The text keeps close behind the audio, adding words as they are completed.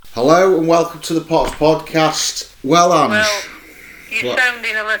Hello and welcome to the Pots Podcast. Well, Ange. Well, you're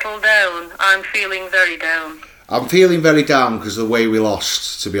sounding a little down. I'm feeling very down. I'm feeling very down because of the way we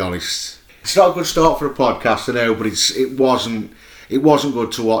lost, to be honest. It's not a good start for a podcast, I know, but it wasn't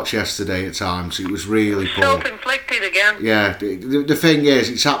good to watch yesterday at times. It was really poor. Self-inflicted again. Yeah, the thing is,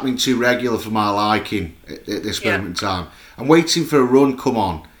 it's happening too regular for my liking at this moment in time. I'm waiting for a run come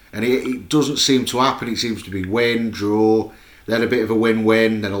on, and it doesn't seem to happen. It seems to be win, draw, then a bit of a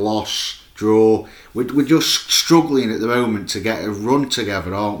win-win, then a loss, draw. We're just struggling at the moment to get a run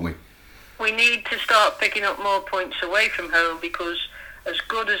together, aren't we? We need to start picking up more points away from home, because as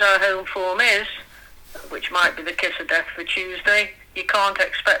good as our home form is, which might be the kiss of death for Tuesday, you can't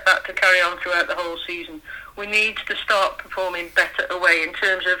expect that to carry on throughout the whole season. We need to start performing better away in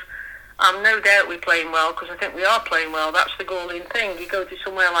terms of, no doubt we're playing well, because I think we are playing well. That's the galling thing. You go to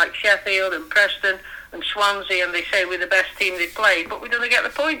somewhere like Sheffield and Preston and Swansea and they say we're the best team they've played, but we don't get the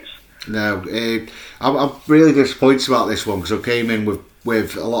points. No, I'm really disappointed about this one, because I came in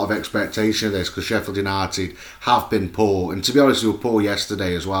with a lot of expectation of this, because Sheffield United have been poor, and to be honest, they were poor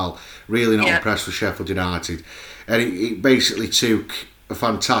yesterday as well. Really not impressed with Sheffield United, and it basically took a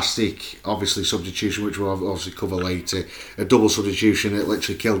fantastic, obviously, substitution, which we'll obviously cover later, a double substitution that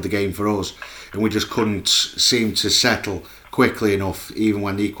literally killed the game for us, and we just couldn't seem to settle quickly enough, even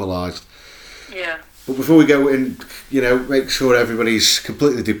when they equalised. Yeah. But before we go in, make sure everybody's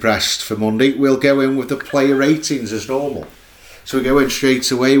completely depressed for Monday, we'll go in with the player ratings as normal. So we go in straight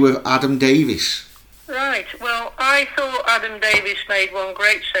away with Adam Davies. Right, well, I thought Adam Davies made one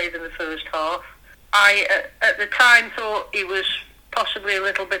great save in the first half. I, at the time, thought he was possibly a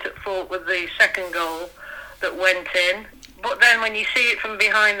little bit at fault with the second goal that went in. But then when you see it from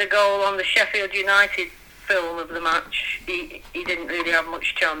behind the goal on the Sheffield United film of the match, he didn't really have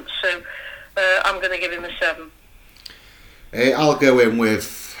much chance. So I'm going to give him a 7. I'll go in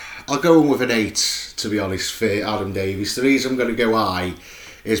with an 8, to be honest, for Adam Davies. The reason I'm going to go high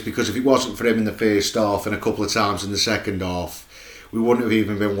is because if it wasn't for him in the first half and a couple of times in the second half, we wouldn't have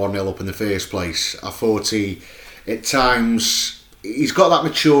even been 1-0 up in the first place. I thought at times, he's got that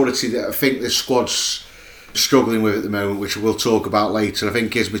maturity that I think the squad's struggling with at the moment, which we'll talk about later. I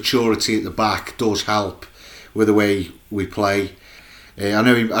think his maturity at the back does help with the way we play. I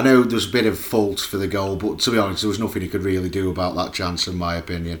know there's a bit of fault for the goal, but to be honest, there was nothing he could really do about that chance, in my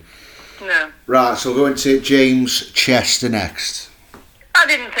opinion. No. Right, so we'll go into James Chester next. I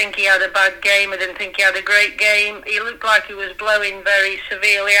didn't think he had a bad game. I didn't think he had a great game. He looked like he was blowing very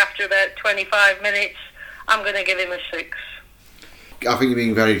severely after about 25 minutes. I'm going to give him a 6. I think you're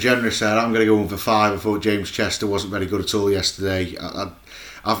being very generous there. I'm going to go in for 5. I thought James Chester wasn't very good at all yesterday.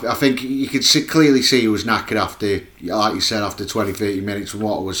 I think you could clearly see he was knackered after, like you said, after 20-30 minutes from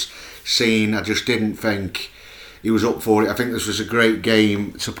what I was seeing. I just didn't think he was up for it. I think this was a great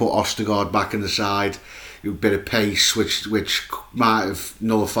game to put Ostergaard back in the side. A bit of pace, which might have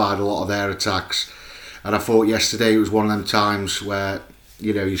nullified a lot of their attacks. And I thought yesterday it was one of them times where,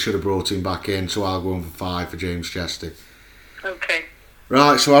 you should have brought him back in. So I'll go in for 5 for James Chester. Okay.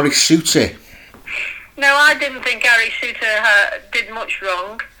 Right, so Harry Utd. No, I didn't think Harry Utd did much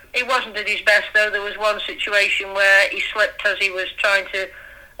wrong. He wasn't at his best, though. There was one situation where he slipped as he was trying to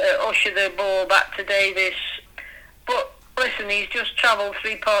usher the ball back to Davis. But listen, he's just travelled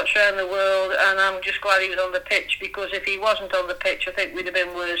 3 parts around the world, and I'm just glad he was on the pitch, because if he wasn't on the pitch, I think we'd have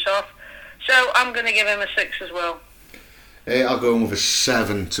been worse off. So I'm going to give him a 6 as well. I'll go in with a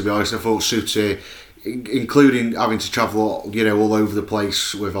 7, to be honest. I thought Utd, including having to travel, all over the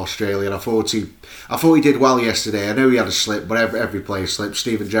place with Australia, and I thought he did well yesterday. I know he had a slip, but every player slipped.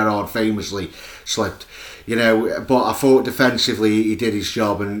 Steven Gerrard famously slipped, but I thought defensively he did his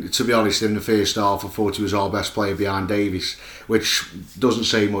job, and to be honest, in the first half I thought he was our best player behind Davies, which doesn't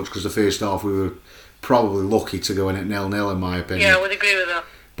say much, because the first half we were probably lucky to go in at 0-0, in my opinion. Yeah, I would agree with that.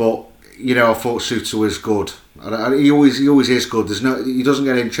 But I thought Utd was good. He always is good. He doesn't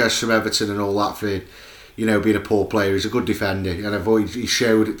get interest from Everton and all that for being a poor player. He's a good defender, and I thought he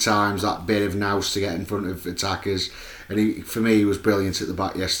showed at times that bit of nous to get in front of attackers. And for me, he was brilliant at the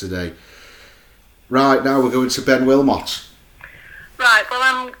back yesterday. Right, now we're going to Ben Wilmot. Right,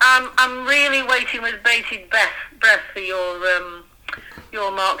 well, I'm really waiting with bated breath for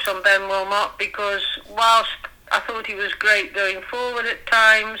your marks on Ben Wilmot, because whilst I thought he was great going forward at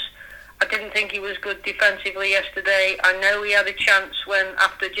times, I didn't think he was good defensively yesterday. I know he had a chance when,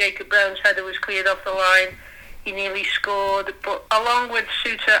 after Jacob Brown's header was cleared off the line, he nearly scored. But along with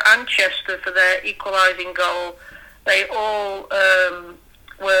Utd and Chester for their equalising goal, they all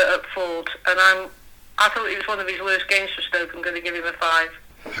were at fault. And I thought it was one of his worst games for Stoke. I'm going to give him a 5.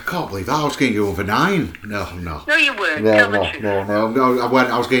 I can't believe that. I was going to go over 9. No. No, you weren't. Tell the truth. No.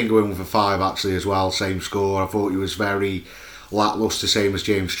 I was going to go in with a 5 actually as well. Same score. I thought he was very lacklustre, same as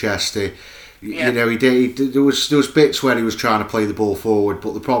James Chester. Yeah. You know, he did. There was bits where he was trying to play the ball forward,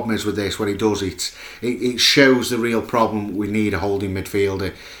 but the problem is with this, when he does it shows the real problem. We need a holding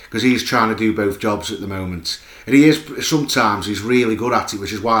midfielder because he's trying to do both jobs at the moment, and he is. Sometimes he's really good at it,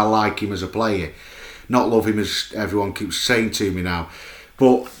 which is why I like him as a player. Not love him as everyone keeps saying to me now,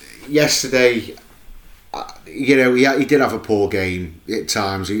 but yesterday, you know, he did have a poor game at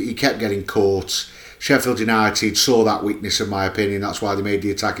times. He kept getting caught. Sheffield United saw that weakness, in my opinion. That's why they made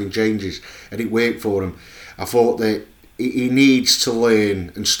the attacking changes, and it worked for him. I thought that he needs to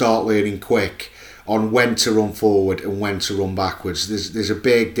learn and start learning quick on when to run forward and when to run backwards. There's a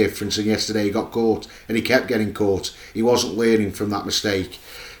big difference, and yesterday he got caught, and he kept getting caught. He wasn't learning from that mistake.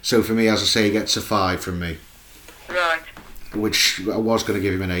 So for me, as I say, he gets a 5 from me. Right. Which I was going to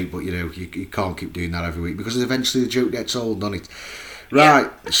give him an 8, but you know, you can't keep doing that every week because eventually the joke gets old, doesn't it?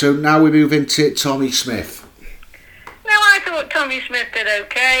 Right, so now we move into Tommy Smith. No, I thought Tommy Smith did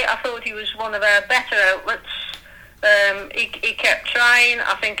okay. I thought he was one of our better outlets. He kept trying.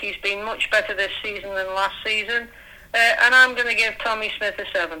 I think he's been much better this season than last season. And I'm going to give Tommy Smith a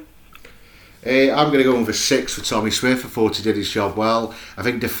 7. I'm going to go with a 6 for Tommy Smith. I thought he did his job well. I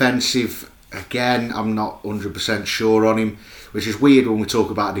think defensive, again, I'm not 100% sure on him, which is weird when we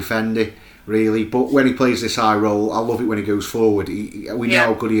talk about a defender. Really, but when he plays this high role, I love it when he goes forward. We know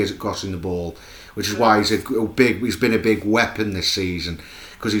how good he is at crossing the ball, which is why he's been a big weapon this season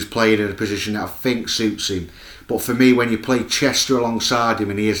because he's played in a position that I think suits him. But for me, when you play Chester alongside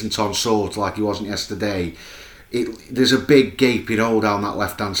him and he isn't on sort like he wasn't yesterday, there's a big gaping hole down that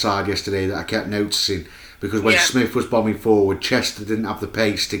left hand side yesterday that I kept noticing because when Smith was bombing forward, Chester didn't have the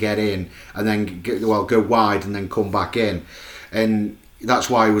pace to get in and then go wide and then come back in, and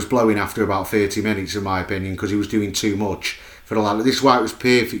that's why he was blowing after about 30 minutes, in my opinion, because he was doing too much for the lad. This is why it was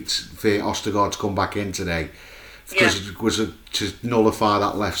perfect for Ostergaard to come back in today, because it was to nullify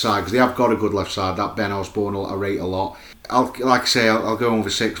that left side, because they have got a good left side. That Ben Osborne I rate a lot. I'll go over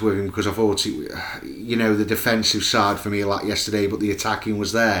 6 with him because I thought the defensive side for me like yesterday, but the attacking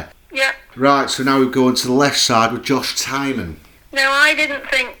was there. Yeah. Right, so now we go into the left side with Josh Tymon. Now, I didn't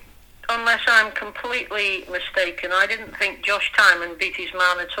think, unless I'm completely mistaken, I didn't think Josh Tymon beat his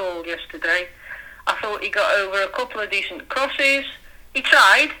man at all yesterday. I thought he got over a couple of decent crosses. He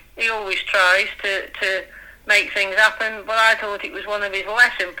tried. He always tries to make things happen, but I thought it was one of his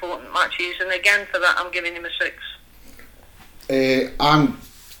less important matches, and again for that I'm giving him a 6. I'm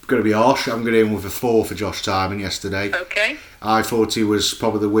going to be harsh. I'm going to in with a 4 for Josh Tymon yesterday. Okay. I thought he was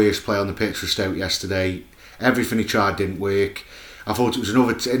probably the worst player on the pitch for Stoke yesterday. Everything he tried didn't work. I thought it was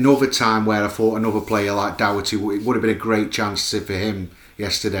another time where I thought another player like Doherty, it would have been a great chance for him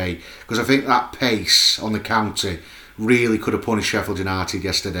yesterday, because I think that pace on the counter really could have punished Sheffield United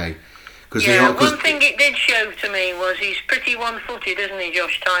yesterday. One thing it did show to me was he's pretty one-footed, isn't he,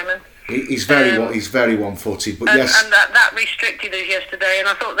 Josh Tymon? He's very one-footed, but and that restricted us yesterday, and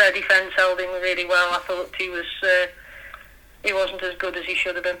I thought their defence held him really well. I thought he wasn't as good as he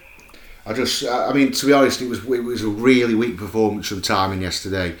should have been. To be honest, it was a really weak performance from Tymon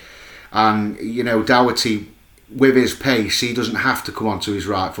yesterday, and Doherty, with his pace, he doesn't have to come onto his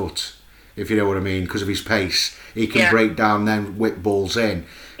right foot, if you know what I mean, because of his pace. He can break down, then whip balls in.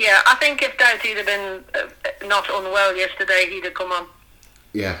 Yeah, I think if Doughty had been not unwell yesterday, he'd have come on.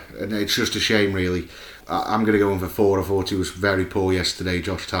 Yeah, and it's just a shame, really. I'm going to go in for 4. I thought he was very poor yesterday,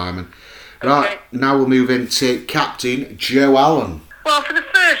 Josh Tymon. Right, now we'll move into captain Joe Allen. Well, for the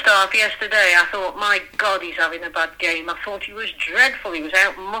first half yesterday, I thought, my God, he's having a bad game. I thought he was dreadful. He was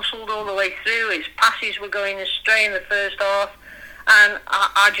out-muscled all the way through. His passes were going astray in the first half. And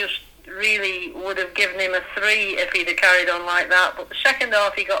I just really would have given him a 3 if he'd have carried on like that. But the second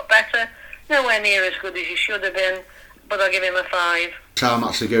half, he got better. Nowhere near as good as he should have been. But I'll give him a 5. So I'm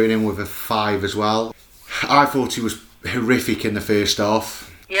actually going in with a 5 as well. I thought he was horrific in the first half.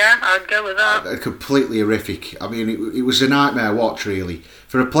 Yeah, I'd go with that. Completely horrific. I mean, it was a nightmare watch, really.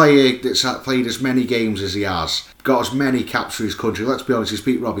 For a player that's played as many games as he has, got as many caps for his country. Let's be honest, he's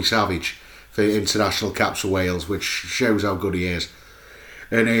beat Robbie Savage for international caps for Wales, which shows how good he is.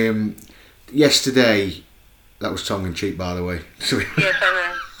 And yesterday, that was tongue-in-cheek, by the way. Yes, I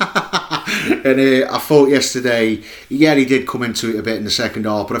know. And I thought yesterday, he did come into it a bit in the second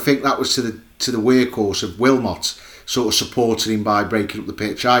half, but I think that was to the workhorse of Wilmot, sort of supporting him by breaking up the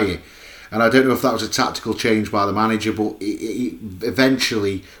pitch higher. And I don't know if that was a tactical change by the manager, but it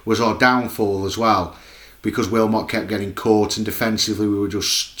eventually was our downfall as well, because Wilmot kept getting caught, and defensively we were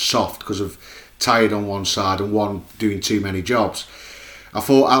just soft because of tired on one side and one doing too many jobs. I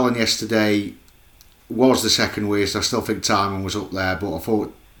thought Allen yesterday was the second worst. I still think Timon was up there, but I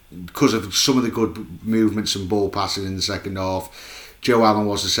thought because of some of the good movements and ball passing in the second half, Joe Allen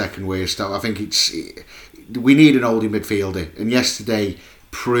was the second worst. I think we need an oldie midfielder, and yesterday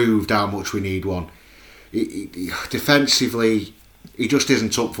proved how much we need one. Defensively, he just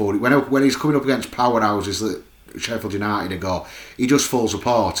isn't up for it. When he's coming up against powerhouses that Sheffield United have got, he just falls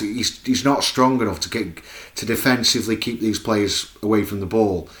apart. He's not strong enough to defensively keep these players away from the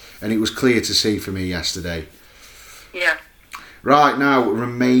ball, and it was clear to see for me yesterday. Yeah. Right, now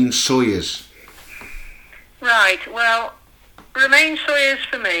Romain Sawyers. Right, well, Romain Sawyers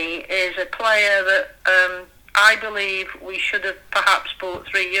for me is a player that I believe we should have perhaps bought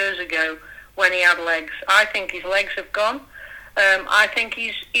 3 years ago when he had legs. I think his legs have gone. I think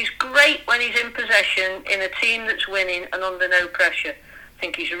he's great when he's in possession in a team that's winning and under no pressure. I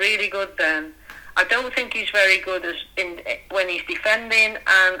think he's really good then. I don't think he's very good when he's defending,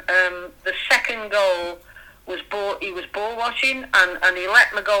 and the second goal he was ball watching and he let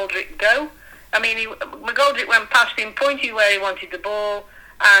McGoldrick go. I mean, McGoldrick went past him, pointed where he wanted the ball,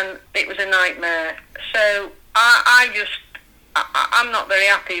 and it was a nightmare. So I'm not very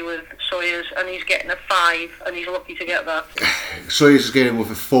happy with Sawyers, and he's getting a 5, and he's lucky to get that. Sawyers is getting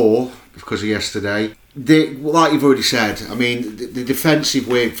with a 4 because of yesterday. Like you've already said, I mean, the defensive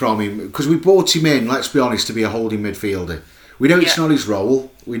work from him, because we brought him in, let's be honest, to be a holding midfielder. We know it's not his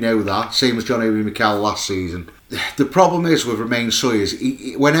role, we know that, same as John Obi Mikel last season. The problem is with Romain Sawyers,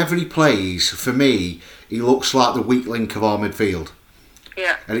 whenever he plays, for me, he looks like the weak link of our midfield.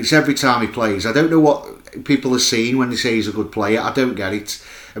 Yeah. And it's every time he plays. I don't know what people are seeing when they say he's a good player. I don't get it.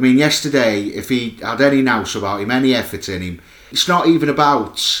 I mean, yesterday, if he had any nous about him, any effort in him, it's not even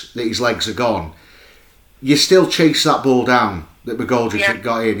about that his legs are gone. You still chase that ball down that McGoldrick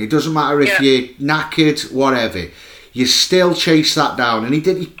got in. It doesn't matter if you're knackered, whatever. You still chase that down, and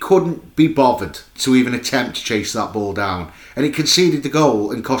he couldn't be bothered to even attempt to chase that ball down, and it conceded the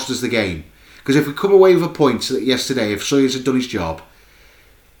goal and cost us the game. Because if we come away with a point yesterday, if Sawyers had done his job,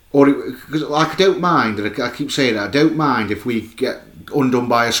 because I don't mind, and I keep saying that, I don't mind if we get undone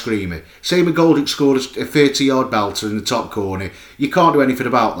by a screamer. Say McGoldrick scored a 30-yard belter in the top corner. You can't do anything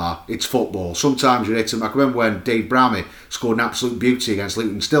about that. It's football. Sometimes you hit him. I can remember when Dave Brammy scored an absolute beauty against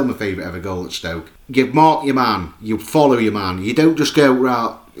Luton. Still my favourite ever goal at Stoke. You mark your man. You follow your man. You don't just go,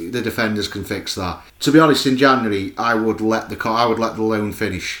 right, the defenders can fix that. To be honest, in January, I would let the loan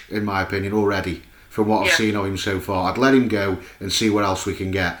finish, in my opinion, already. From what I've seen of him so far, I'd let him go and see what else we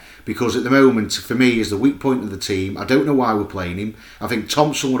can get. Because at the moment, for me, he's the weak point of the team. I don't know why we're playing him. I think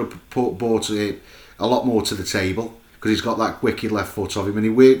Thompson would have brought a lot more to the table because he's got that wicked left foot of him and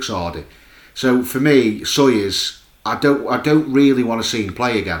he works harder. So for me, Sawyers, I don't really want to see him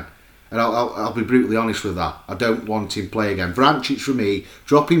play again. And I'll be brutally honest with that. I don't want him play again. Vrancic for me,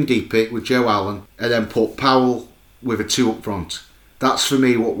 drop him deeper with Joe Allen and then put Powell with a 2 up front. That's for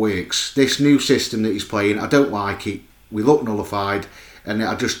me what works. This new system that he's playing, I don't like it. We look nullified. And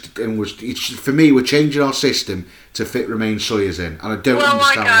for me, we're changing our system to fit Romain Sawyers in, and I don't understand why.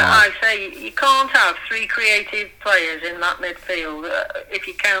 Well, like I say, you can't have 3 creative players in that midfield. If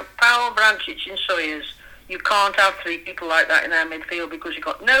you count Powell, Vrancic and Sawyers, you can't have 3 people like that in our midfield because you've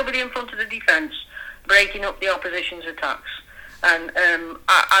got nobody in front of the defence breaking up the opposition's attacks. And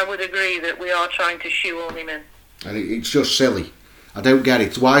I would agree that we are trying to shoehorn him in. And it's just silly. I don't get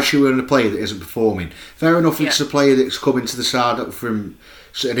it. Why shoehorn a player that isn't performing? Fair enough, it's a player that's come into the side from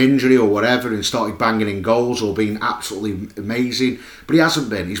an injury or whatever and started banging in goals or being absolutely amazing, but he hasn't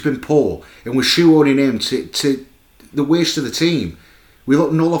been. He's been poor, and we're shoehorning him to the worst of the team. We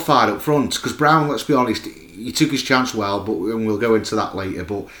look nullified up front because Brown, let's be honest, he took his chance well, and we'll go into that later.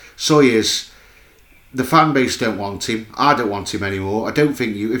 But Sawyers, the fan base don't want him. I don't want him anymore. I don't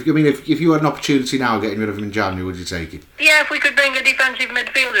think you. If you had an opportunity now getting rid of him in January, would you take it? Yeah, if we could bring a defensive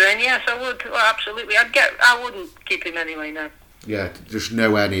midfielder in, yes, I would. Well, absolutely. I wouldn't keep him anyway. No. Yeah, just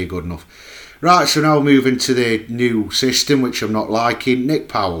nowhere near good enough. Right, so now we'll move into the new system, which I'm not liking. Nick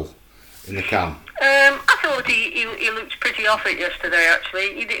Powell in the can. I thought he looked pretty off it yesterday.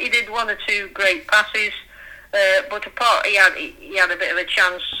 Actually, he did 1 or 2 great passes. But apart, he had a bit of a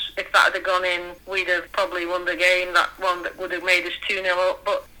chance. If that had gone in, we'd have probably won the game. That one that would have made us 2-0 up.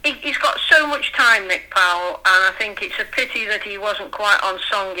 But he's got so much time, Nick Powell, and I think it's a pity that he wasn't quite on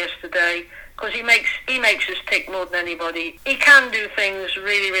song yesterday because he makes us tick more than anybody. He can do things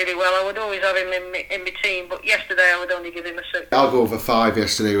really, really well. I would always have him in my team, but yesterday I would only give him a 6. I'll go over 5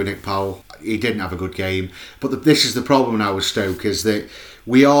 yesterday with Nick Powell. He didn't have a good game, but this is the problem now with Stoke, is that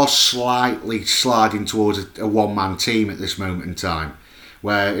we are slightly sliding towards a one-man team at this moment in time,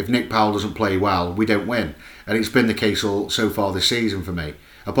 where if Nick Powell doesn't play well, we don't win. and it's been the case all so far this season for me.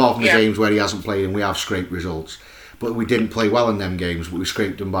 Apart from the games where he hasn't played and we have scraped results, but we didn't play well in them games. But we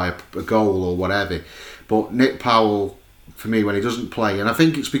scraped them by a goal or whatever. But Nick Powell, for me, when he doesn't play, and I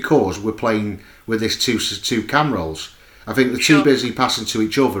think it's because we're playing with this two cam rolls. I think they're too busy passing to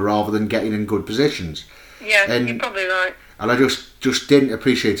each other rather than getting in good positions. Yeah, and you're probably right. And I just didn't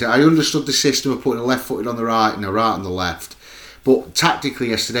appreciate it. I understood the system of putting a left footed on the right and a right on the left, but tactically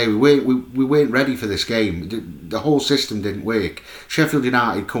yesterday we weren't ready for this game. The whole system didn't work. Sheffield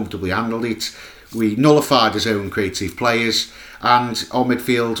United comfortably handled it. We nullified his own creative players, and our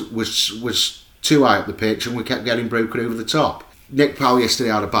midfield was too high up the pitch, and we kept getting broken over the top. Nick Powell yesterday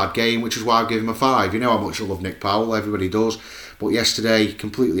had a bad game, which is why I give him a 5. You know how much I love Nick Powell, everybody does. But yesterday,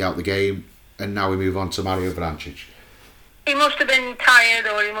 completely out the game, and now we move on to Mario Vrancic. He must have been tired,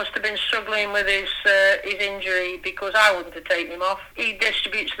 or he must have been struggling with his injury, because I wouldn't have taken him off. He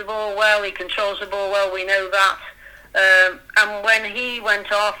distributes the ball well, he controls the ball well, we know that. And when he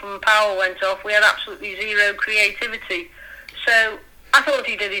went off and Powell went off, we had absolutely zero creativity. So I thought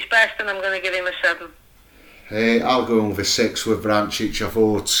he did his best, and I'm going to give him a 7. I'll go in with a 6 with Vrancic. I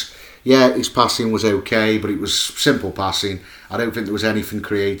thought, his passing was okay, but it was simple passing. I don't think there was anything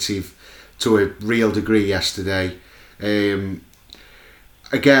creative to a real degree yesterday. Again,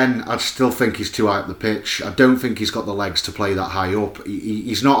 I still think he's too high up the pitch. I don't think he's got the legs to play that high up.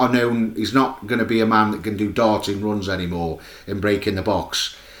 He's not going to be a man that can do darting runs anymore and break in the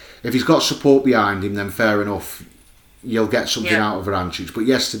box. If he's got support behind him, then fair enough. You'll get something out of Vrancic. But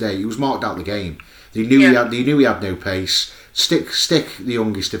yesterday, he was marked out the game. They knew he had no pace. Stick the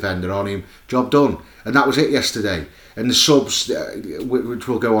youngest defender on him. Job done. And that was it yesterday. And the subs, which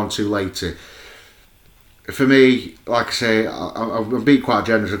we'll go on to later. For me, like I say, I'm being quite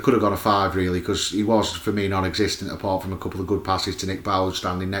generous. I could have gone a 5 really, because he was for me non-existent apart from a couple of good passes to Nick Powell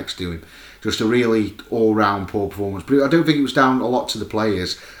standing next to him. Just a really all-round poor performance. But I don't think it was down a lot to the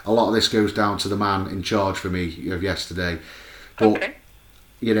players. A lot of this goes down to the man in charge for me of yesterday. But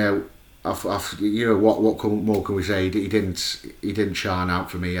what more can we say? He didn't shine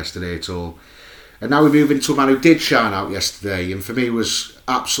out for me yesterday at all. And now we move into a man who did shine out yesterday, and for me was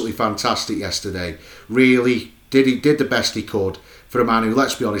absolutely fantastic yesterday. Really did the best he could for a man who,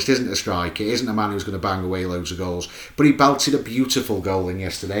 let's be honest, isn't a striker, isn't a man who's going to bang away loads of goals. But he belted a beautiful goal in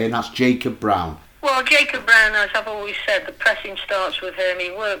yesterday, and that's Jacob Brown. Well, Jacob Brown, as I've always said, the pressing starts with him.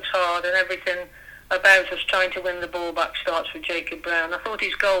 He works hard, and everything about us trying to win the ball back starts with Jacob Brown. I thought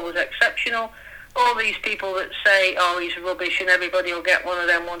his goal was exceptional. All these people that say, he's rubbish and everybody will get one of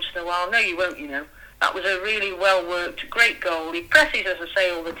them once in a while. No, you won't, That was a really well-worked, great goal. He presses, as I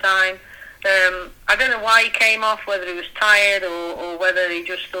say, all the time. I don't know why he came off, whether he was tired or whether he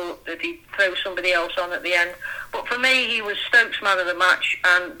just thought that he'd throw somebody else on at the end. But for me, he was Stoke's man of the match,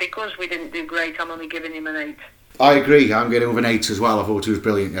 and because we didn't do great, I'm only giving him an 8. I agree. I'm getting with an 8 as well. I thought he was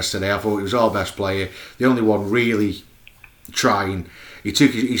brilliant yesterday. I thought he was our best player. The only one really trying. He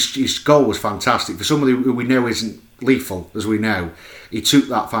took his goal was fantastic. For somebody who we know isn't lethal, as we know, he took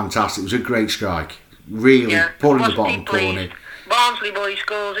that fantastic. It was a great strike. Really, put in the bottom corner. Barnsley boy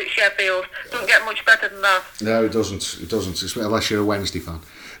scores at Sheffield. Doesn't get much better than that. No, it doesn't. It doesn't, unless you're a Wednesday fan.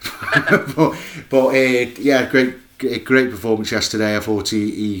 Great performance yesterday. I thought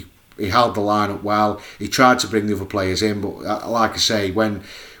he held the line up well. He tried to bring the other players in, but like I say, when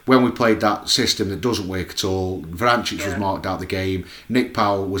we played that system that doesn't work at all, Vrancic was marked out the game. Nick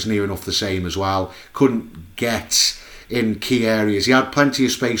Powell was near enough the same as well. Couldn't get in key areas. He had plenty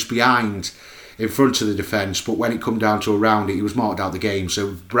of space behind, in front of the defence, but when it come down to around it, he was marked out the game.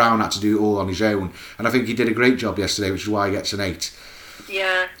 So Brown had to do it all on his own, and I think he did a great job yesterday, which is why he gets an 8.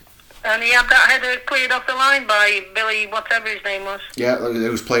 Yeah. And he had that header cleared off the line by Billy, whatever his name was. Yeah,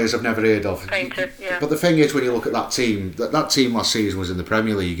 those players I've never heard of. Painter, yeah. But the thing is, when you look at that team last season was in the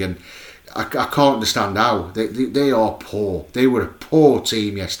Premier League, and I can't understand how. They are poor. They were a poor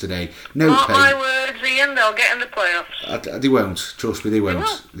team yesterday. Mark my words, Ian, they'll get in the playoffs. They won't. Trust me, they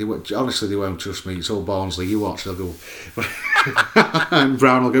won't. They won't. Honestly, they won't. Trust me. It's all Barnsley. You watch, they'll go. And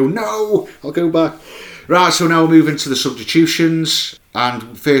Brown will go, no, I'll go back. Right, so now we'll move into the substitutions.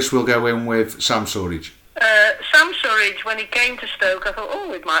 And first we'll go in with Sam Surridge. Sam Surridge, when he came to Stoke, I thought,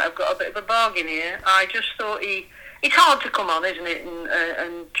 we might have got a bit of a bargain here. I just thought it's hard to come on, isn't it,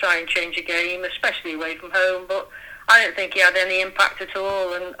 and try and change a game, especially away from home. But I don't think he had any impact at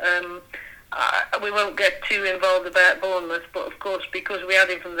all. And we won't get too involved about Bournemouth, but of course, because we had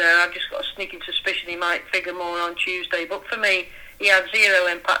him from there, I've just got a sneaking suspicion he might figure more on Tuesday. But for me, he had zero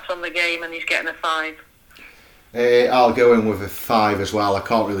impact on the game, and he's getting a 5. I'll go in with a 5 as well. I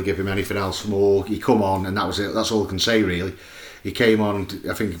can't really give him anything else more. He come on and that was it. That's all I can say really. He came on,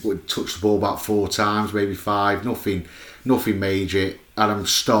 I think he touched the ball about 4 times, maybe 5. Nothing major. And I'm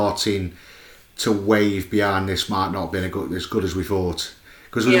starting to wave behind this might not have been as good as we thought.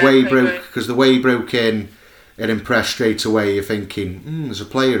 Because the way he broke in and impressed straight away, you're thinking, there's a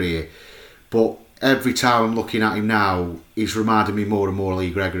player here. But every time I'm looking at him now, he's reminding me more and more of Lee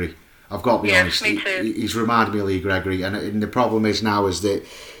Gregory. I've got to be honest. Me too. He's reminded me of Lee Gregory, and the problem is now is that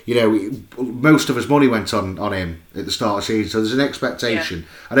most of his money went on him at the start of the season, so there's an expectation. Yeah.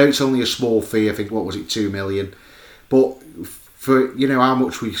 I know it's only a small fee. I think what was it, $2 million, but for how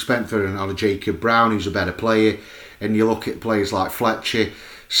much we spent on a Jacob Brown, who's a better player, and you look at players like Fletcher,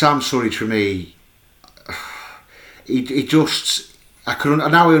 Sam Surridge for me, he just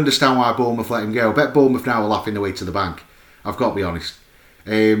now I understand why Bournemouth let him go. I bet Bournemouth now are laughing their way to the bank. I've got to be honest.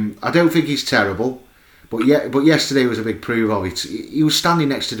 I don't think he's terrible, but yesterday was a big proof of it. He was standing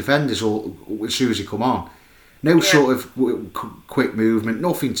next to defenders as soon as he come on. No sort of quick movement,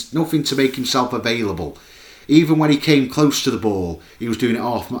 nothing to make himself available. Even when he came close to the ball, he was doing it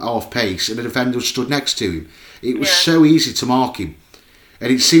off pace, and the defender stood next to him. It was so easy to mark him,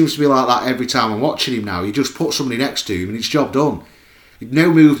 and it seems to be like that every time I'm watching him now. You just put somebody next to him, and it's job done.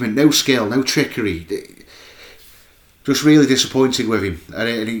 No movement, no skill, no trickery. Just really disappointed with him, and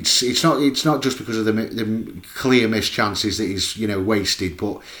it's not just because of the clear missed chances that he's wasted,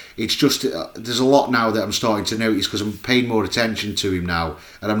 but it's just there's a lot now that I'm starting to notice because I'm paying more attention to him now,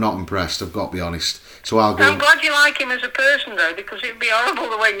 and I'm not impressed. I've got to be honest. So I'm glad you like him as a person though, because it'd be horrible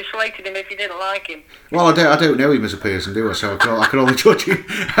the way you slated him if you didn't like him. Well, I don't know him as a person, do I? So I can only judge him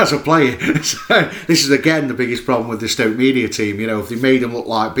as a player. So, this is again the biggest problem with the Stoke media team. If they made him look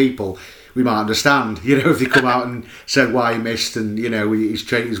like people, we might understand, if they come out and said why he missed and,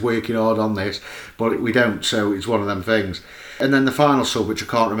 he's working hard on this, but we don't, so it's one of them things. And then the final sub, which I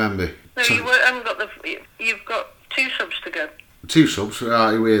can't remember. No, you've got 2 subs to go. 2 subs?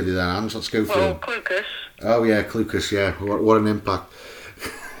 Right, who are they then, Ange? Let's go through them. Well, Clucas. Oh yeah, Clucas, yeah, what an impact.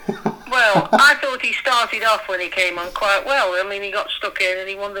 Well, I thought he started off when he came on quite well. I mean, he got stuck in and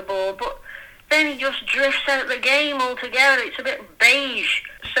he won the ball, but then he just drifts out of the game altogether. It's a bit beige.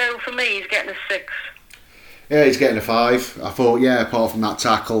 So for me, he's getting a 6. Yeah, he's getting a 5. I thought, apart from that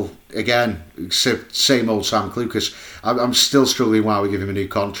tackle, again, same old Sam Clucas. I'm still struggling why we give him a new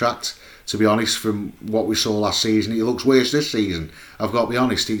contract, to be honest, from what we saw last season. He looks worse this season, I've got to be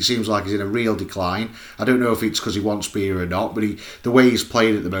honest. It seems like he's in a real decline. I don't know if it's because he wants to be here or not, but the way he's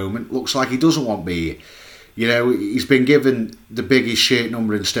playing at the moment looks like he doesn't want to be here. He's been given the biggest shirt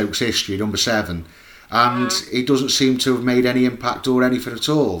number in Stoke's history, number 7, and he doesn't seem to have made any impact or anything at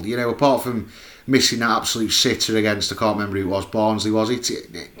all. Apart from missing that absolute sitter against, I can't remember who it was, Barnsley, was it?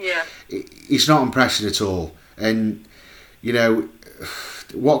 Yeah. He's not impressing at all. And,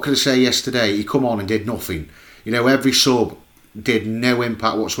 what could I say yesterday? He come on and did nothing. Every sub did no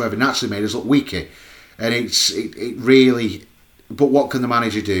impact whatsoever, and actually made us look weaker. And it really... But what can the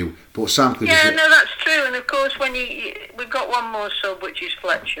manager do? But Sam could... Yeah, no, that's true. And of course, we've got one more sub, which is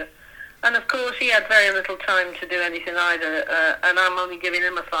Fletcher. And of course, he had very little time to do anything either, and I'm only giving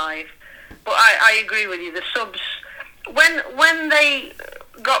him a 5. But I agree with you. The subs, when they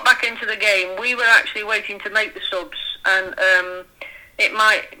got back into the game, we were actually waiting to make the subs, and it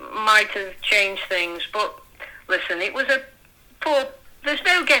might have changed things. But listen, it was a poor. There's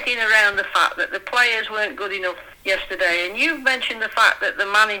no getting around the fact that the players weren't good enough yesterday. And you've mentioned the fact that the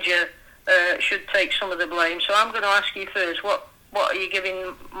manager should take some of the blame. So I'm going to ask you first. What are you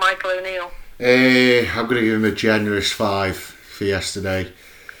giving Michael O'Neill? I'm going to give him a generous 5 for yesterday.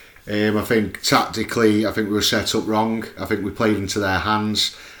 I think tactically, we were set up wrong. I think we played into their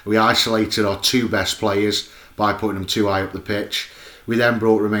hands. We isolated our 2 best players by putting them too high up the pitch. We then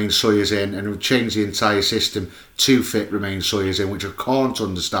brought Romain Sawyers in and we changed the entire system to fit Romain Sawyers in, which I can't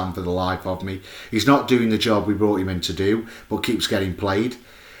understand for the life of me. He's not doing the job we brought him in to do, but keeps getting played,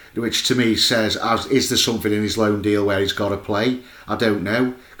 which to me says, is there something in his loan deal where he's got to play? I don't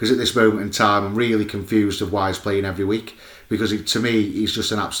know, because at this moment in time I'm really confused of why he's playing every week, because to me he's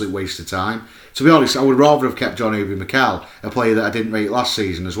just an absolute waste of time. To be honest, I would rather have kept John Obi Mikel, a player that I didn't rate last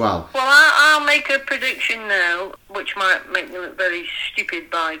season as well. Well, I'll make a prediction now, which might make me look very stupid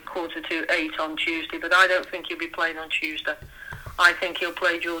by 7:45 on Tuesday, but I don't think he'll be playing on Tuesday. I think he'll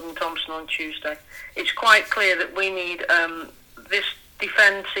play Jordan Thompson on Tuesday. It's quite clear that we need this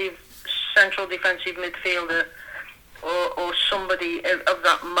central defensive midfielder or somebody of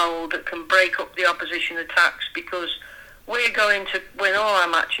that mould that can break up the opposition attacks, because we're going to win all our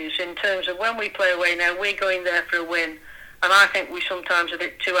matches in terms of when we play away now. We're going there for a win, And I think we're sometimes a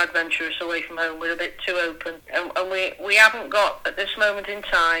bit too adventurous away from home. We're a bit too open. And we haven't got, at this moment in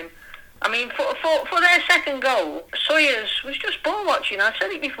time, I mean, for their second goal, Sawyers was just ball watching. I've said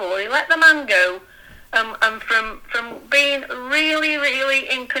it before. He let the man go. And from being really, really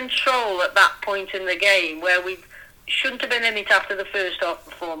in control at that point in the game, where we shouldn't have been in it after the first half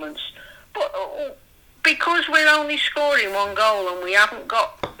performance. But because we're only scoring one goal and we haven't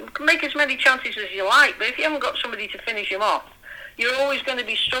got... You can make as many chances as you like, but if you haven't got somebody to finish him off, you're always going to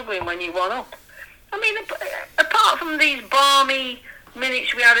be struggling when you one up. I mean, apart from these balmy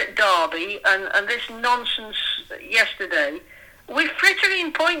minutes we had at Derby and this nonsense yesterday, we're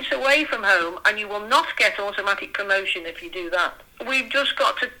frittering points away from home, and you will not get automatic promotion if you do that. We've just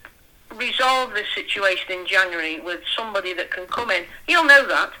got to resolve this situation in January with somebody that can come in. He'll know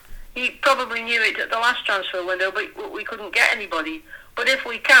that. He probably knew it at the last transfer window, but we couldn't get anybody. But if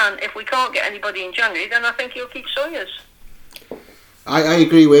we can't get anybody in January, then I think he'll keep Sawyers. I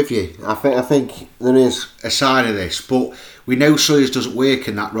agree with you. I think there is a sign of this, but we know Sawyers doesn't work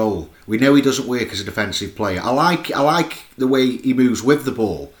in that role. We know he doesn't work as a defensive player. I like the way he moves with the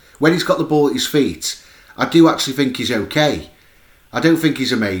ball. When he's got the ball at his feet, I do actually think he's okay. I don't think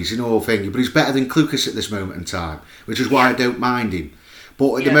he's amazing or thingy, but he's better than Klukas at this moment in time, which is why I don't mind him.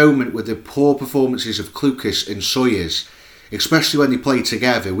 But at the moment, with the poor performances of Klukas and Sawyers, especially when they play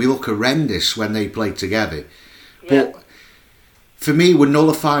together, we look horrendous when they play together. Yeah. But for me, we're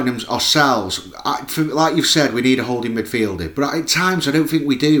nullifying them ourselves. Like you've said, we need a holding midfielder, but at times I don't think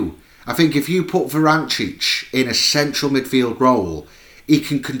we do. I think if you put Vrancic in a central midfield role, he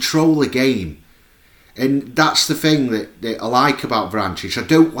can control the game. And that's the thing that I like about Vrancic. I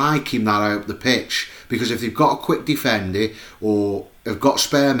don't like him that high up the pitch, because if they've got a quick defender or have got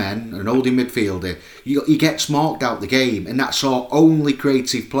spare men, an holding midfielder, he gets marked out the game, and that's our only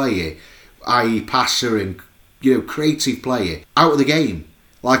creative player, i.e. passer and creative player, out of the game,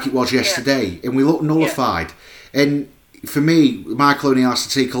 like it was yesterday, and we look nullified. And for me, Michael O'Neill has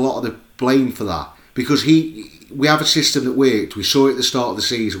to take a lot of the blame for that, because we have a system that worked. We saw it at the start of the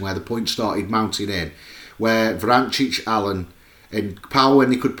season where the points started mounting in, where Vrancic, Allen and Powell,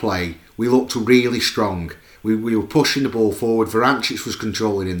 when they could play, we looked really strong. We were pushing the ball forward. Vrancic was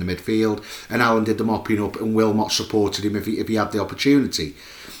controlling in the midfield, and Allen did the mopping up, and Wilmot supported him if he had the opportunity,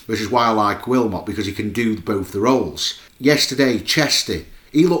 which is why I like Wilmot, because he can do both the roles. Yesterday, Chester,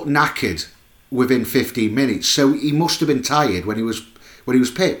 he looked knackered within 15 minutes, so he must have been tired when he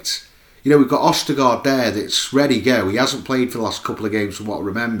was picked. We've got Ostergaard there that's ready to go. He hasn't played for the last couple of games from what I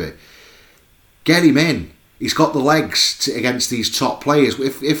remember. Get him in. He's got the legs against these top players.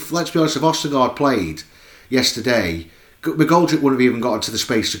 If let's be honest, if Ostergaard played yesterday, McGoldrick wouldn't have even got into the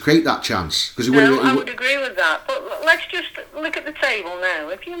space to create that chance. I would agree with that. But let's just look at the table now.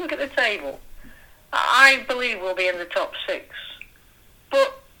 If you look at the table, I believe we'll be in the top 6.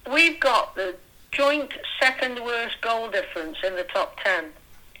 But we've got the joint second worst goal difference in the top 10.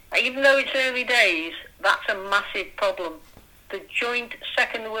 Even though it's early days, that's a massive problem. The joint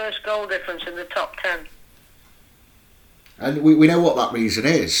second worst goal difference in the top 10. And we know what that reason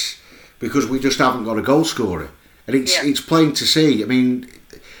is, because we just haven't got a goal scorer. And it's plain to see. I mean,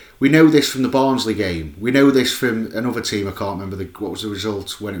 we know this from the Barnsley game. We know this from another team. I can't remember what was the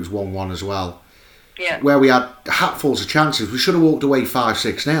result when it was 1-1 as well. Yeah. Where we had hatfuls of chances. We should have walked away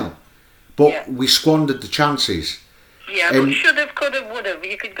 5-6-0. But we squandered the chances. Yeah, but should have, could have, would have.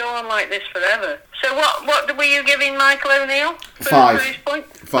 You could go on like this forever. So what were you giving Michael O'Neill? 5. For his point?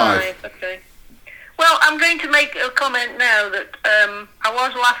 5. Okay. Well, I'm going to make a comment now that I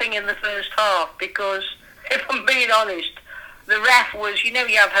was laughing in the first half because, if I'm being honest, the ref was, you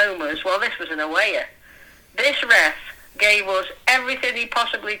have homers. Well, this was an awayer. This ref gave us everything he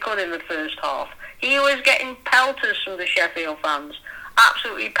possibly could in the first half. He was getting pelters from the Sheffield fans.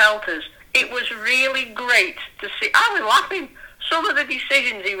 Absolutely pelters. It was really great to see. I was laughing. Some of the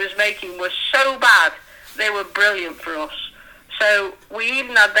decisions he was making were so bad, they were brilliant for us. So we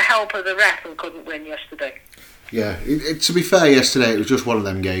even had the help of the ref and couldn't win yesterday. Yeah, to be fair, yesterday it was just one of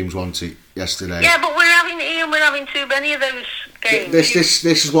them games, wasn't it? Yesterday. Yeah, but we're having too many of those games.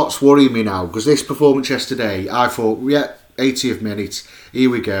 This is what's worrying me now, because this performance yesterday, I thought, 80th minute, here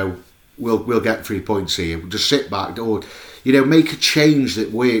we go. We'll get 3 points here. We'll just sit back or make a change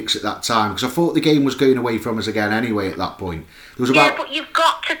that works at that time, because I thought the game was going away from us again anyway at that point. There was but you've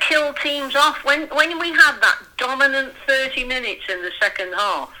got to kill teams off. When we had that dominant 30 minutes in the second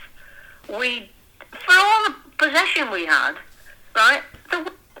half, for all the possession we had, right?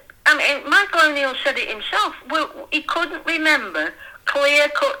 Michael O'Neill said it himself. He couldn't remember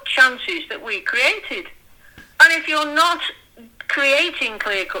clear-cut chances that we created. And if you're not creating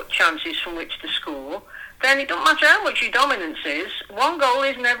clear-cut chances from which to score, then it don't matter how much your dominance is, one goal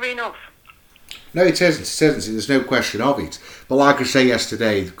isn't ever enough. No, it isn't. It isn't. There's no question of it. But like I say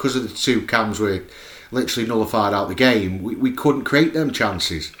yesterday, because of the two cams were literally nullified out the game, we couldn't create them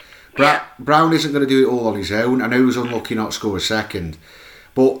chances. Brown isn't going to do it all on his own. I know he was unlucky not to score a second.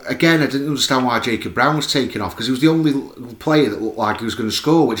 But again, I didn't understand why Jacob Brown was taken off, because he was the only player that looked like he was going to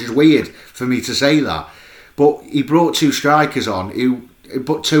score, which is weird for me to say that. But he brought two strikers on who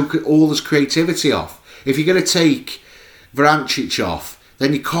took all his creativity off. If you're going to take Vrancic off,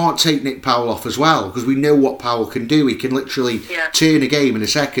 then you can't take Nick Powell off as well, because we know what Powell can do. He can literally turn a game in a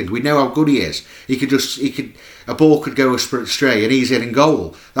second. We know how good he is. A ball could go astray and he's in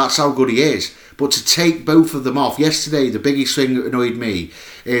goal. That's how good he is. But to take both of them off, yesterday the biggest thing that annoyed me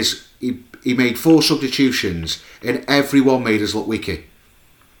is he made 4 substitutions and everyone made us look wicked.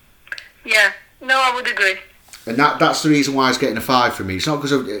 Yeah, no, I would agree. And that's the reason why he's getting a 5 from me. It's not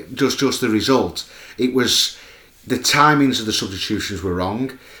because of just the result. It was the timings of the substitutions were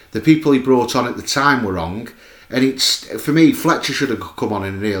wrong. The people he brought on at the time were wrong. And it's, for me, Fletcher should have come on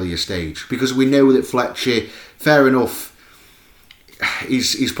in an earlier stage, because we know that Fletcher, fair enough,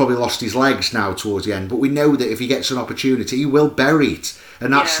 he's probably lost his legs now towards the end, but we know that if he gets an opportunity, he will bury it.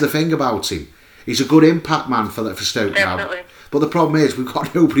 And that's the thing about him. He's a good impact man for Stoke Definitely. now. But the problem is, we've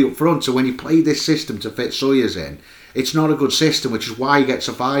got nobody up front, so when you play this system to fit Sawyers in, it's not a good system, which is why he gets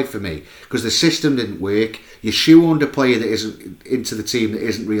a 5 for me, because the system didn't work. You shoehorned a player that isn't into the team that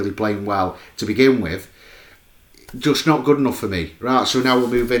isn't really playing well to begin with. Just not good enough for me. Right, so now we'll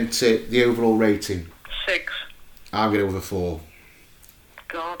move into the overall rating. 6. I'm going over 4.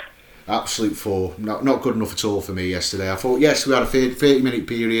 God. Absolute 4. Not good enough at all for me yesterday. I thought, yes, we had a 30-minute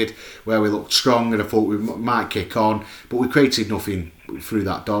period where we looked strong and I thought we might kick on, but we created nothing through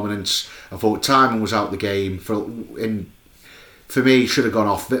that dominance. I thought Timon was out the game. For me, should have gone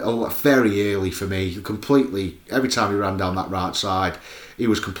off very early for me. Completely, every time he ran down that right side, he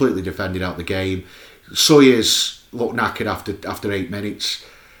was completely defended out the game. Sawyers looked knackered after 8 minutes,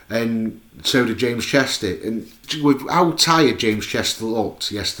 and so did James Chester. And with how tired James Chester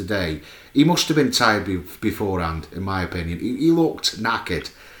looked yesterday, he must have been tired beforehand, in my opinion. He looked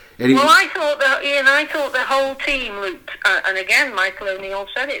knackered. I thought the whole team looked, and again, Michael O'Neill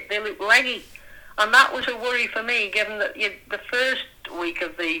said it, they looked leggy. And that was a worry for me, given that the first week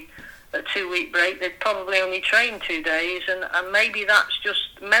of the 2-week break, they'd probably only trained 2 days, and maybe that's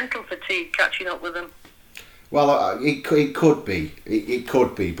just mental fatigue catching up with them. Well, it could be. It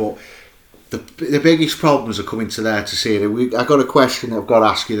could be, but the biggest problems are coming to there to see it. I got a question that I've got to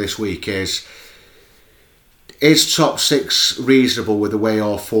ask you this week is top 6 reasonable with the way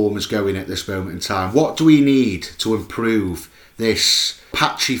our form is going at this moment in time? What do we need to improve this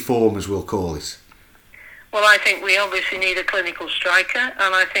patchy form, as we'll call it? Well, I think we obviously need a clinical striker,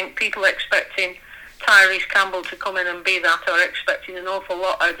 and I think people expecting Tyrese Campbell to come in and be that are expecting an awful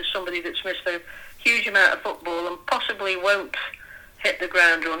lot out of somebody that's missed a huge amount of football and possibly won't hit the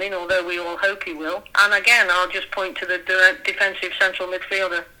ground running, although we all hope he will. And again, I'll just point to the defensive central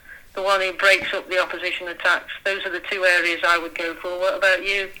midfielder, the one who breaks up the opposition attacks. Those are the 2 areas I would go for. What about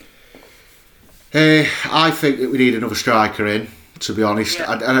you? I think that we need another striker in, to be honest.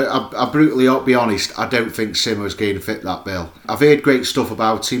 Yeah. I brutally ought to be honest, I don't think Simmer's going to fit that bill. I've heard great stuff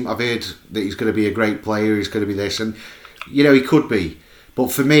about him. I've heard that he's going to be a great player, he's going to be this, and he could be.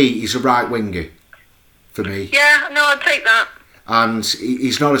 But for me, he's a right winger. For me. Yeah, no, I'd take that. And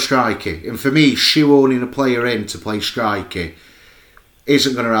he's not a striker. And for me, shoehorning a player in to play striker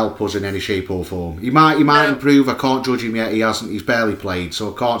isn't going to help us in any shape or form. He might improve. I can't judge him yet. He's barely played,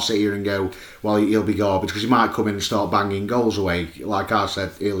 so I can't sit here and go, well, he'll be garbage, because he might come in and start banging goals away, like I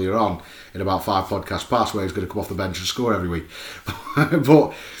said earlier on in about 5 podcasts past, where he's going to come off the bench and score every week.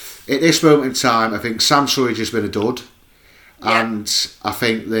 But at this moment in time, I think Sam Sawyer's just been a dud, and I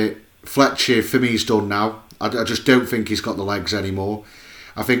think that Fletcher, for me, is done now. I just don't think he's got the legs anymore.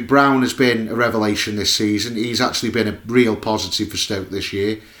 I think Brown has been a revelation this season. He's actually been a real positive for Stoke this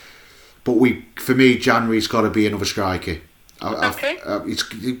year. But for me, January's got to be another striker.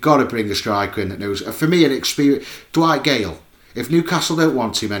 You've got to bring a striker in that knows. For me, an experience. Dwight Gale. If Newcastle don't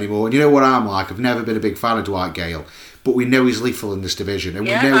want him anymore, and you know what I'm like, I've never been a big fan of Dwight Gale, but we know he's lethal in this division, and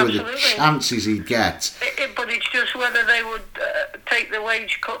we know the chances he'd get. But it's just whether they would take the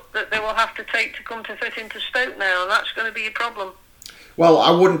wage cut that they will have to take to come to fit into Stoke now, and that's going to be a problem. Well,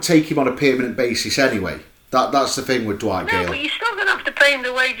 I wouldn't take him on a permanent basis anyway. That's the thing with Dwight Gale. No, but you're still going to have to pay him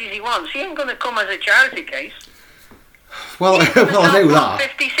the wages he wants. He ain't going to come as a charity case. Well, I know that.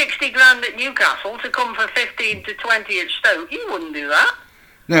 50, 60 grand at Newcastle to come for 15 to 20 at Stoke. You wouldn't do that.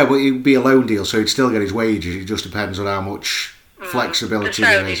 No, but it would be a loan deal, so he'd still get his wages. It just depends on how much flexibility the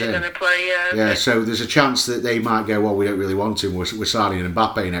there is. Saudis are going to play, Yeah, so there's a chance that they might go, well, we don't really want him, we're signing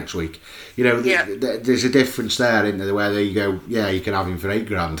Mbappe next week. You know, there's a difference there, isn't there, where you go, yeah, you can have him for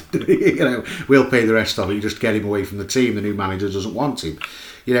 $8,000. You know, we'll pay the rest of it, you just get him away from the team, the new manager doesn't want him.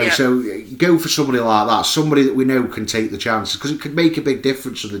 You know, so go for somebody like that, somebody that we know can take the chances, because it could make a big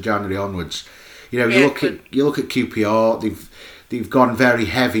difference from the January onwards. You know, you look at QPR, they've gone very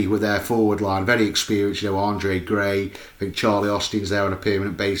heavy with their forward line, very experienced. You know, Andre Gray, I think Charlie Austin's there on a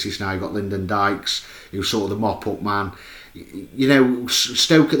permanent basis now. You've got Lyndon Dykes, who's sort of the mop-up man. You know,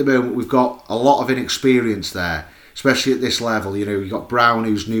 Stoke at the moment, we've got a lot of inexperience there, especially at this level. You know, you've got Brown,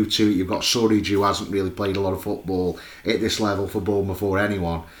 who's new to it. You've got Surridge, who hasn't really played a lot of football at this level for Bournemouth or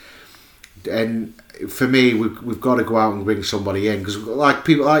anyone. And for me, we've got to go out and bring somebody in, because like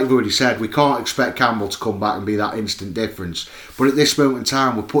you've already said, we can't expect Campbell to come back and be that instant difference. But at this moment in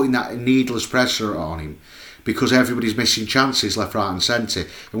time, we're putting that needless pressure on him because everybody's missing chances left, right and centre,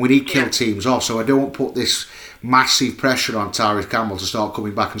 and we need to kill teams off. So I don't put this massive pressure on Tyrese Campbell to start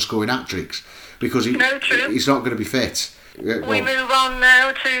coming back and scoring hat-tricks, because he's not going to be fit. We move on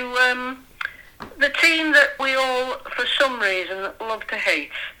now to the team that we all, for some reason, love to hate.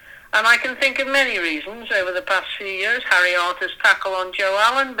 And I can think of many reasons over the past few years. Harry Arthur's tackle on Joe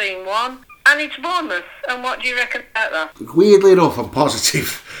Allen being one. And it's Bournemouth. And what do you reckon about that? Weirdly enough, I'm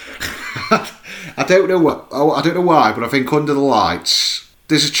positive. I don't know why, but I think under the lights,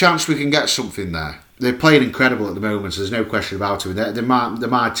 there's a chance we can get something there. They're playing incredible at the moment, so there's no question about it. They're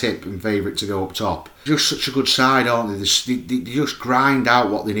my tip and favourite to go up top. Just such a good side, aren't they? They just grind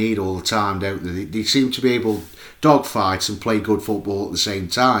out what they need all the time, don't they? They seem to be able dogfight and play good football at the same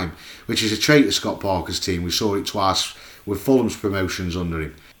time, which is a trait of Scott Parker's team. We saw it twice with Fulham's promotions under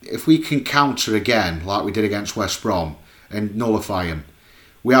him. If we can counter again, like we did against West Brom, and nullify him,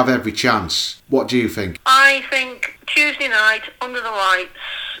 we have every chance. What do you think? I think Tuesday night, under the lights,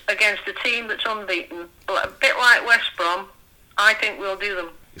 against a team that's unbeaten, a bit like West Brom, I think we'll do them.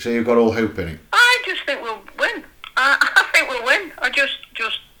 So you've got all hope in it? I just think we'll win. I think we'll win. I just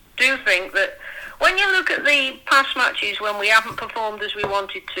do think that when you look at the past matches when we haven't performed as we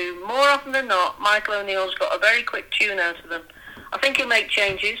wanted to, more often than not, Michael O'Neill's got a very quick tune out of them. I think he'll make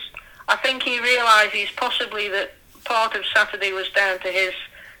changes. I think he realises possibly that part of Saturday was down to his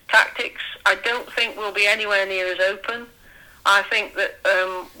tactics. I don't think we'll be anywhere near as open. I think that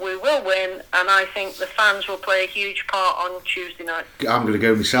we will win, and I think the fans will play a huge part on Tuesday night. I'm going to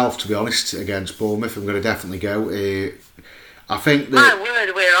go myself, to be honest, against Bournemouth. I'm going to definitely go. I think that... My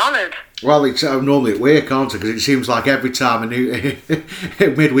word, we're honoured. Well, I'm normally at work, aren't I? Because it seems like every time a new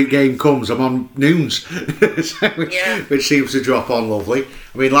midweek game comes, I'm on noons, which seems to drop on lovely.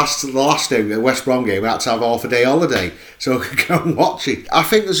 I mean, the last day, the West Brom game, we had to have half a day holiday, so I could go and watch it. I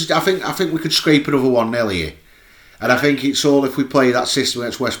think we could scrape another 1-0 here, and I think it's all if we play that system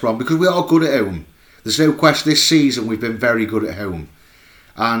against West Brom, because we are good at home. There's no question. This season we've been very good at home,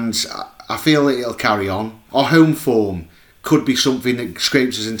 and I feel that it'll carry on. Our home form could be something that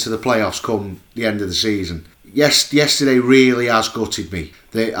scrapes us into the playoffs come the end of the season. Yesterday really has gutted me.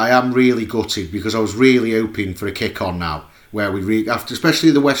 I am really gutted, because I was really hoping for a kick on now, where after especially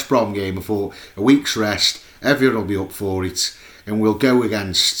the West Brom game, I thought a week's rest, everyone will be up for it, and we'll go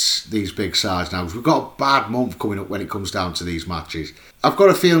against these big sides now, because we've got a bad month coming up when it comes down to these matches. I've got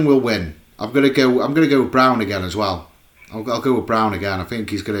a feeling we'll win. I'm going to go with Brown again as well. I'll go with Brown again. I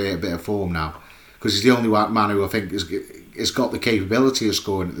think he's going to hit a bit of form now, because he's the only man who I think has got the capability of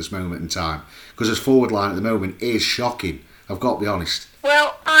scoring at this moment in time, because his forward line at the moment is shocking. I've got to be honest.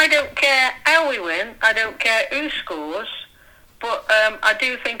 Well, I don't care how we win, I don't care who scores, but I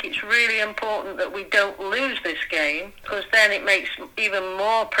do think it's really important that we don't lose this game, because then it makes even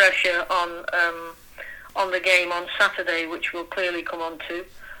more pressure on the game on Saturday, which we'll clearly come on to.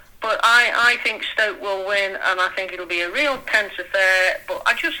 But I think Stoke will win, and I think it'll be a real tense affair. But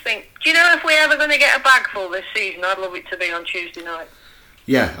I just think, do you know if we're ever going to get a bagful this season, I'd love it to be on Tuesday night.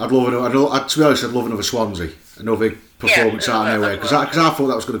 Yeah, I'd love it. To be honest, I'd love another Swansea, another performance out of nowhere, because I thought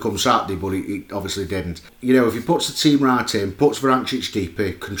that was going to come Saturday, but it obviously didn't. You know, if he puts the team right in, puts Vrancic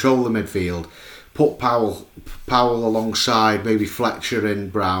deeper, control the midfield, put Powell alongside maybe Fletcher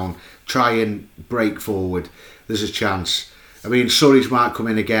and Brown, try and break forward, there's a chance. I mean, Surridge might come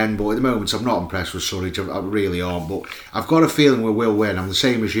in again, but at the moment I'm not impressed with Surridge. I really aren't. But I've got a feeling we will win. I'm the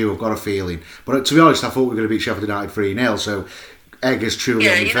same as you. I've got a feeling. But to be honest, I thought we were going to beat Sheff Utd 3-0. So egg is truly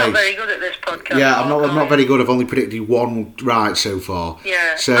on the face. You're not very good at this podcast. Yeah, I'm not very good. I've only predicted one right so far.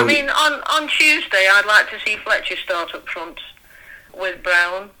 Yeah. So I mean, on Tuesday, I'd like to see Fletcher start up front with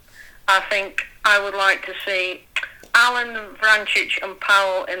Brown. I think I would like to see Allen, Vrancic and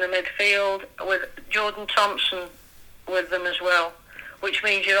Powell in the midfield, with Jordan Thompson with them as well, which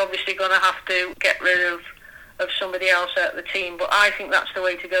means you're obviously going to have to get rid of somebody else out of the team. But I think that's the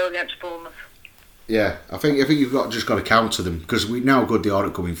way to go against Bournemouth. Yeah, I think you've just got to counter them, because we know how good they are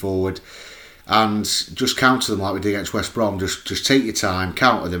at coming forward, and just counter them like we did against West Brom. Just take your time,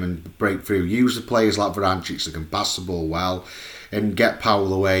 counter them, and break through. Use the players like Verancic that can pass the ball well, and get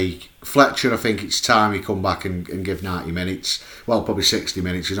Powell away. Fletcher, I think it's time he come back and give 90 minutes. Well, probably 60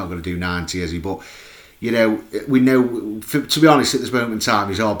 minutes. He's not going to do 90, is he? But you know, we know. To be honest, at this moment in time,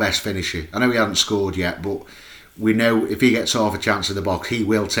 he's our best finisher. I know he hasn't scored yet, but we know if he gets half a chance in the box, he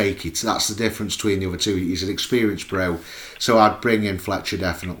will take it. That's the difference between the other two. He's an experienced pro, so I'd bring in Fletcher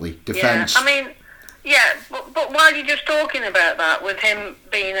definitely. Defence. Yeah, I mean, yeah, but while you're just talking about that, with him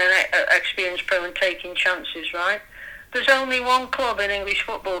being an experienced pro and taking chances, right? There's only one club in English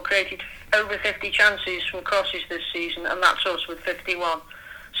football created over 50 chances from crosses this season, and that's us with 51.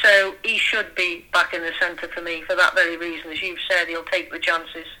 So he should be back in the centre for me for that very reason. As you've said, he'll take the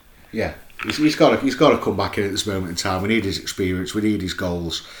chances. Yeah, he's got to come back in at this moment in time. We need his experience. We need his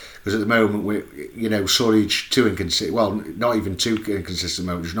goals, because at the moment Surridge too inconsistent. Well, not even too inconsistent. At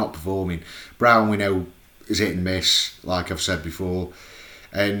the moment, he's not performing. Brown, we know, is hit and miss, like I've said before,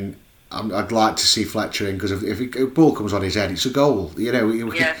 and I'd like to see Fletcher in, because if a ball comes on his head, it's a goal. You know,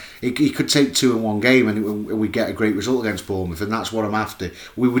 he could take two in one game, and we get a great result against Bournemouth, and that's what I'm after.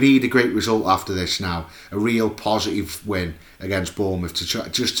 We would need a great result after this now, a real positive win against Bournemouth to try,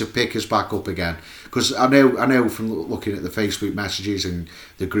 just to pick us back up again. Because I know from looking at the Facebook messages and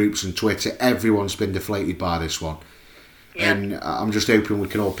the groups and Twitter, everyone's been deflated by this one, and I'm just hoping we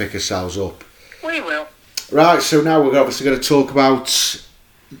can all pick ourselves up. We will. Right, so now we're obviously going to talk about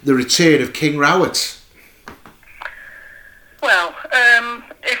the return of King Rowett. Well,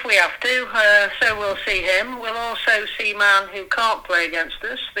 if we have to, so we'll see him. We'll also see a man who can't play against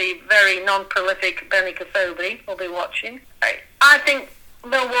us, the very non-prolific Benny Cafobe will be watching. I think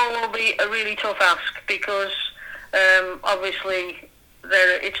Millwall will be a really tough ask, because obviously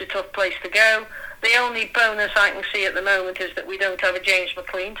it's a tough place to go. The only bonus I can see at the moment is that we don't have a James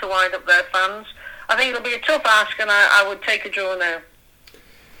McLean to wind up their fans. I think it'll be a tough ask, and I would take a draw now.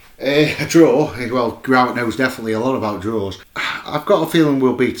 A draw? Well, Grant knows definitely a lot about draws. I've got a feeling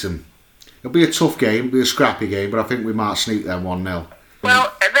we'll beat them. It'll be a tough game, it'll be a scrappy game, but I think we might sneak them 1-0.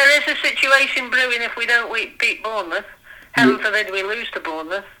 Well, there is a situation brewing if we don't beat Bournemouth. Heaven forbid we lose to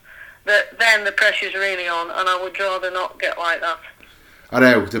Bournemouth. Then the pressure's really on, and I would rather not get like that. I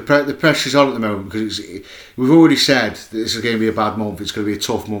know, the pressure's on at the moment, because we've already said that this is going to be a bad month, it's going to be a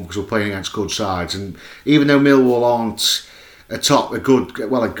tough month because we're playing against good sides, and even though Millwall aren't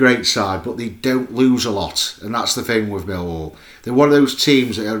a great side, but they don't lose a lot, and that's the thing with Millwall. They're one of those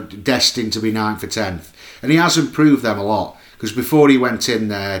teams that are destined to be 9th or 10th, and he has improved them a lot, because before he went in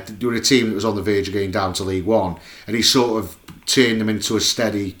there, they were a team that was on the verge of going down to League One, and he sort of turned them into a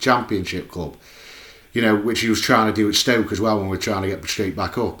steady Championship club, you know, which he was trying to do at Stoke as well when we were trying to get straight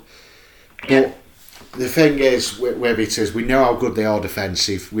back up. But the thing is, with it is, we know how good they are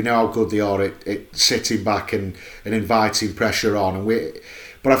defensive. We know how good they are at sitting back and inviting pressure on.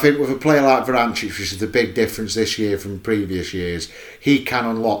 But I think with a player like Verancic, which is the big difference this year from previous years, he can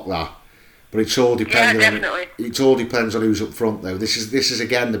unlock that. But it's all dependent. It all depends on who's up front, though. This is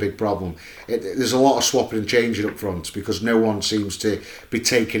again the big problem. There's a lot of swapping and changing up front, because no one seems to be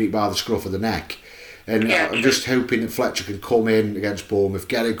taking it by the scruff of the neck. And I'm just hoping that Fletcher can come in against Bournemouth,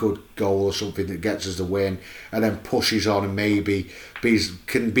 get a good goal or something that gets us the win, and then pushes on and maybe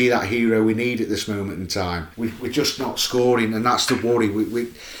can be that hero we need at this moment in time. We're just not scoring, and that's the worry.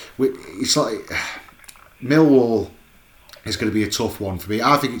 It's like Millwall is going to be a tough one for me.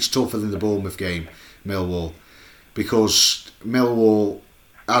 I think it's tougher than the Bournemouth game, Millwall, because Millwall,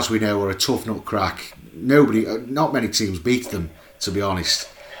 as we know, are a tough nut crack. Not many teams beat them, to be honest.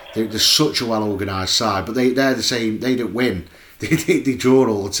 They're such a well organised side, but they're the same. They don't win. They draw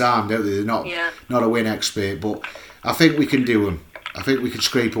all the time, don't they? They're not a win expert, but I think we can do them. I think we can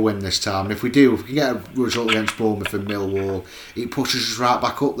scrape a win this time. And if we can get a result against Bournemouth and Millwall, it pushes us right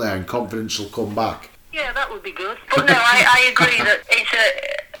back up there, and confidence will come back. Yeah, that would be good. But no, I agree that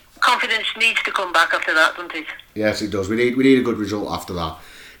confidence needs to come back after that, doesn't it? Yes, it does. We need a good result after that.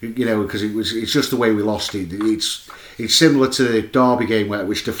 You know, because it's just the way we lost it. It's similar to the Derby game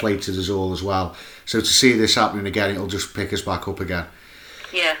which deflated us all as well. So to see this happening again, it'll just pick us back up again.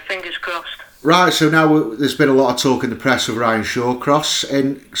 Yeah, fingers crossed. Right, so now there's been a lot of talk in the press of Ryan Shawcross,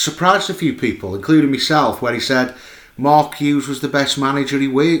 and surprised a few people, including myself, where he said Mark Hughes was the best manager he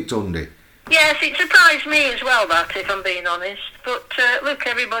worked under. Yes, it surprised me as well, that, if I'm being honest. But look,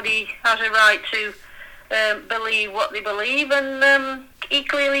 everybody has a right to believe what they believe, and he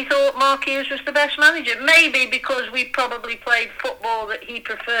clearly thought Mark Hughes was the best manager. Maybe because we probably played football that he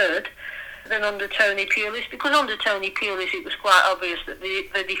preferred than under Tony Pulis, because under Tony Pulis it was quite obvious that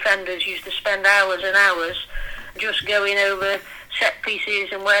the defenders used to spend hours and hours just going over set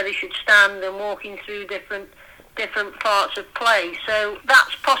pieces and where they should stand and walking through different parts of play. So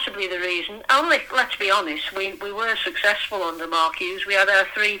that's possibly the reason. Only, let's be honest, we were successful under Mark Hughes. We had our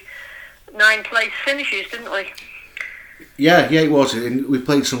 3 9th-place finishes, didn't we? Yeah, it was. And we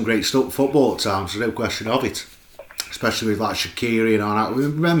played some great football at times, there's no question of it. Especially with like Shaqiri and all that.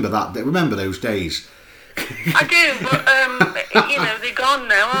 Remember those days. I do, but they're gone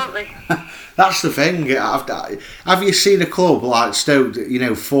now, aren't they? That's the thing. Have you seen a club like Stoke,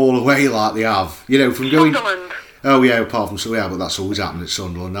 fall away like they have? From going. Sunderland. Oh yeah, apart from but that's always happened at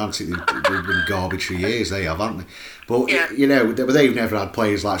Sunderland, hasn't it? They've been garbage for years, they have, haven't they? But they've never had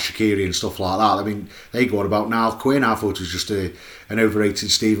players like Shaqiri and stuff like that. I mean, they go on about Niall Quinn. I thought it was just an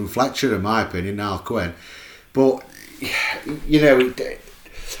overrated Stephen Fletcher, in my opinion, Niall Quinn. But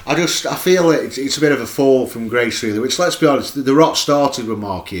I feel it's a bit of a fall from grace, really. Which, let's be honest, the rot started with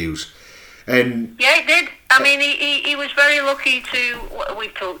Mark Hughes. And yeah, it did. I mean, he was very lucky to.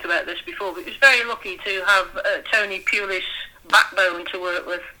 We've talked about this before, but he was very lucky to have Tony Pulis' backbone to work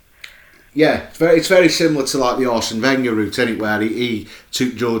with. Yeah, it's very similar to like the Arsene Wenger route, isn't it? Where he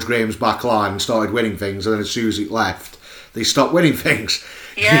took George Graham's back line and started winning things, and then as soon as it left, they stopped winning things.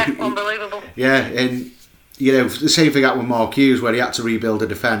 Yeah, unbelievable. Yeah, and the same thing happened with Mark Hughes, where he had to rebuild a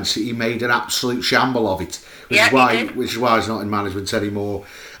defence. He made an absolute shamble of it, which is why he's not in management anymore.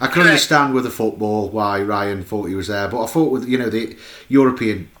 I can understand with the football why Ryan thought he was there, but I thought with the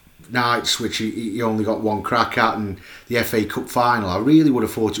European nights, which he only got one crack at, and the FA Cup final, I really would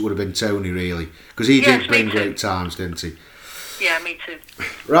have thought it would have been Tony, really, because he did bring great times, didn't he? Yeah, me too.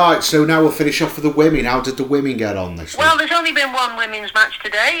 Right, so now we'll finish off with the women. How did the women get on this week? Well, there's only been one women's match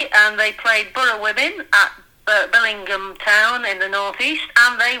today, and they played Borough Women at Billingham Town in the North East,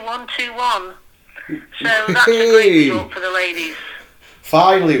 and they won 2-1. So that's a great result for the ladies.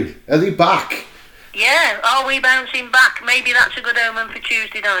 Finally, are they back? Yeah, are we bouncing back? Maybe that's a good omen for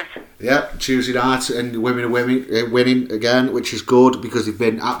Tuesday night. Yeah, Tuesday night, and the women are winning again, which is good because they've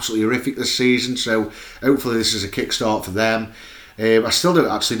been absolutely horrific this season. So hopefully this is a kickstart for them. I still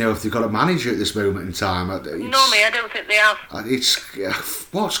don't actually know if they've got a manager at this moment in time. Normally, I don't think they have. It's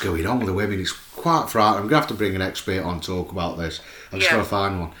what's going on with the women? It's quite frightening. I'm going to have to bring an expert on to talk about this. I've just got to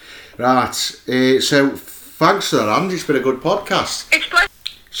find one. Right, so thanks for that, Ange. It's been a good podcast. It's pleasure.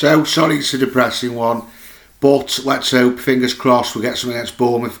 So, sorry it's a depressing one, but let's hope, fingers crossed, we'll get something against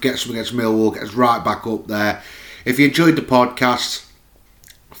Bournemouth, get something against Millwall, get us right back up there. If you enjoyed the podcast,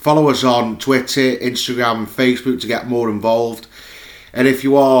 follow us on Twitter, Instagram and Facebook to get more involved. And if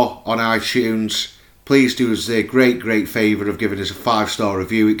you are on iTunes, please do us the great favour of giving us a 5-star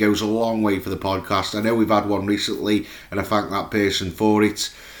review. It goes a long way for the podcast. I know we've had one recently and I thank that person for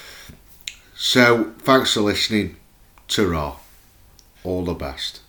it. So, thanks for listening. Ta-ra. All the best.